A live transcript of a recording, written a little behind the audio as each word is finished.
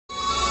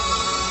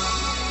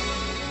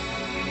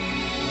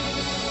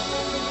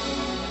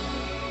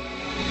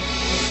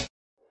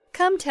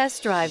Come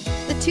test drive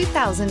the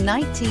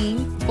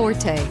 2019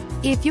 Forte.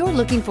 If you're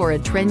looking for a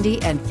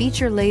trendy and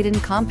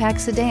feature-laden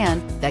compact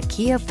sedan, the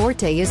Kia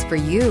Forte is for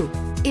you.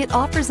 It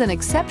offers an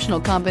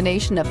exceptional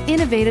combination of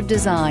innovative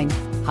design,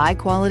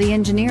 high-quality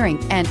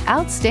engineering, and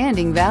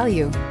outstanding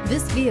value.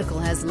 This vehicle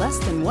has less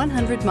than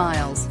 100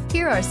 miles.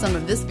 Here are some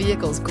of this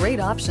vehicle's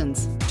great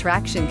options: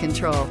 traction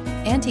control,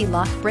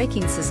 anti-lock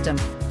braking system,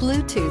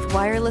 Bluetooth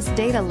wireless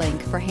data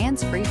link for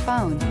hands-free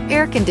phone,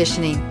 air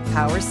conditioning,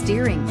 power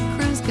steering,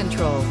 cruise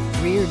control,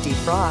 rear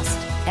defrost,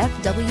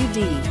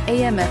 FWD,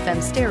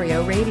 AM/FM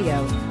stereo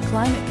radio,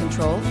 climate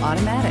control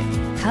automatic.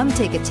 Come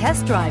take a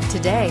test drive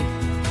today.